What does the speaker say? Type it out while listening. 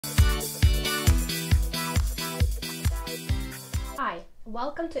Hi,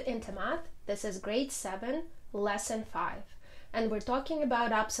 welcome to IntoMath. This is grade 7, lesson 5, and we're talking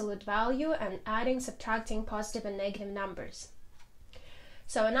about absolute value and adding, subtracting positive and negative numbers.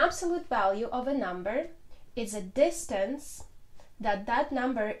 So an absolute value of a number is a distance that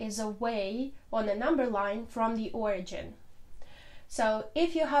number is away on a number line from the origin. So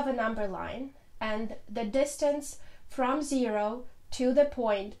if you have a number line and the distance from 0 to the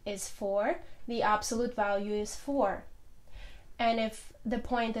point is 4, the absolute value is 4. And if the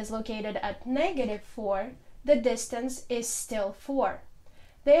point is located at -4, the distance is still 4.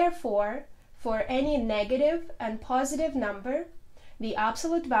 Therefore, for any negative and positive number, the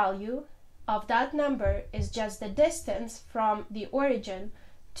absolute value of that number is just the distance from the origin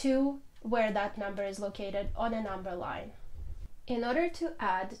to where that number is located on a number line. In order to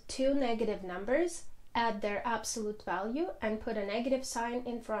add two negative numbers, add their absolute value and put a negative sign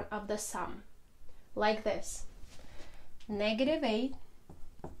in front of the sum, like this. -8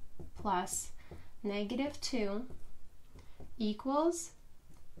 plus -2 equals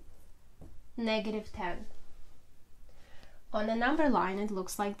 -10. On a number line, it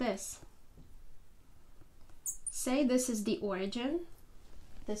looks like this. Say this is the origin,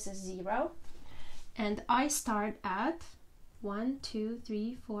 this is 0, and I start at 1, 2,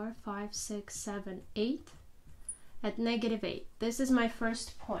 3, 4, 5, 6, 7, 8 at -8. This is my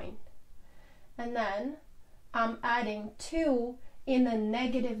first point. And then I'm adding 2 in the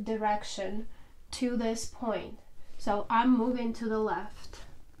negative direction to this point. So I'm moving to the left.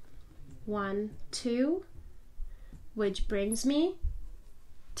 1, 2, which brings me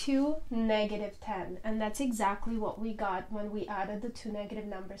to -10. And that's exactly what we got when we added the two negative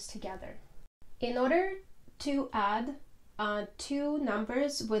numbers together. In order to add two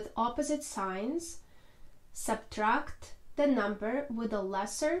numbers with opposite signs, subtract the number with a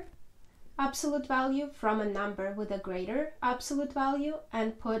lesser absolute value from a number with a greater absolute value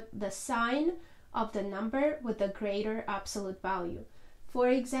and put the sign of the number with the greater absolute value. For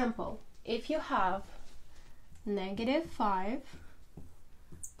example, if you have -5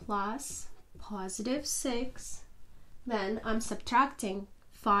 plus +6, then I'm subtracting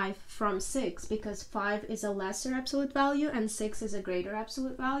 5 from 6 because 5 is a lesser absolute value and 6 is a greater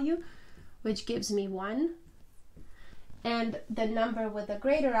absolute value, which gives me 1. And the number with a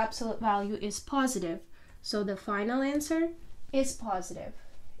greater absolute value is positive. So the final answer is positive.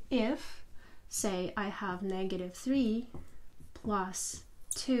 If, say, I have -3 plus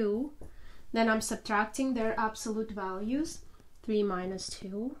 2, then I'm subtracting their absolute values, 3 minus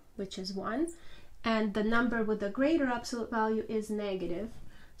 2, which is 1, and the number with the greater absolute value is negative.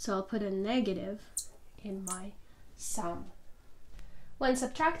 So I'll put a negative in my sum. When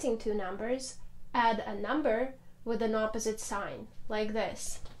subtracting two numbers, add a number with an opposite sign, like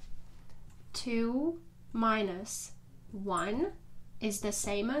this. 2 minus 1 is the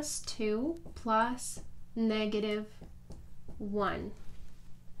same as 2 plus -1.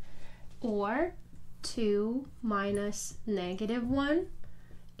 Or 2 minus -1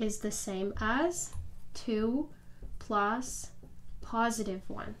 is the same as 2 plus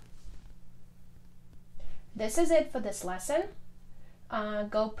 +1. This is it for this lesson.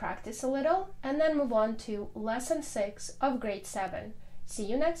 Go practice a little and then move on to lesson 6 of grade 7. See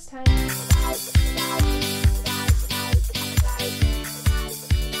you next time.